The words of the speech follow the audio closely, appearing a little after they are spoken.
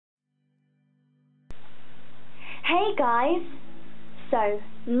Hey guys! So,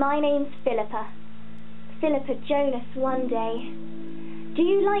 my name's Phillippa. Phillippa Jonas one day. Do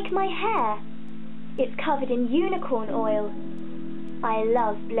you like my hair? It's covered in unicorn oil. I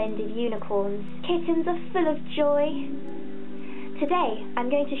love blended unicorns. Kittens are full of joy. Today, I'm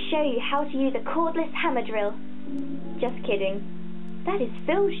going to show you how to use a cordless hammer drill. Just kidding. That is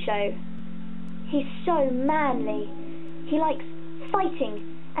Phil's show. He's so manly. He likes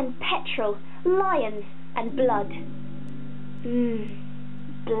fighting and petrol, lions and blood.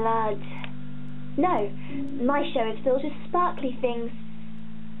 Blood. No, my show is filled with sparkly things,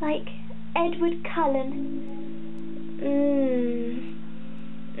 like Edward Cullen.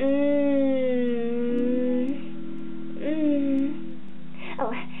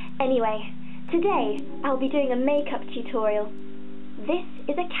 Oh, anyway, today I'll be doing a makeup tutorial. This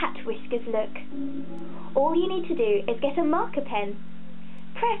is a cat whiskers look. All you need to do is get a marker pen,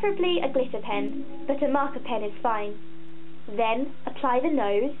 preferably a glitter pen, but a marker pen is fine. Then apply the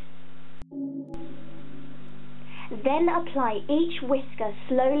nose. Then apply each whisker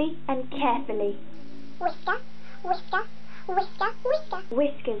slowly and carefully. Whisker, whisker, whisker, whisker.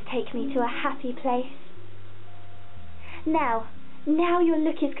 Whiskers take me to a happy place. Now your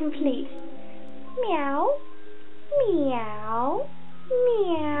look is complete. Meow, meow,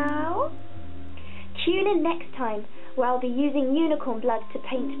 meow. Tune in next time where I'll be using unicorn blood to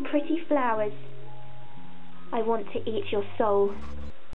paint pretty flowers. I want to eat your soul.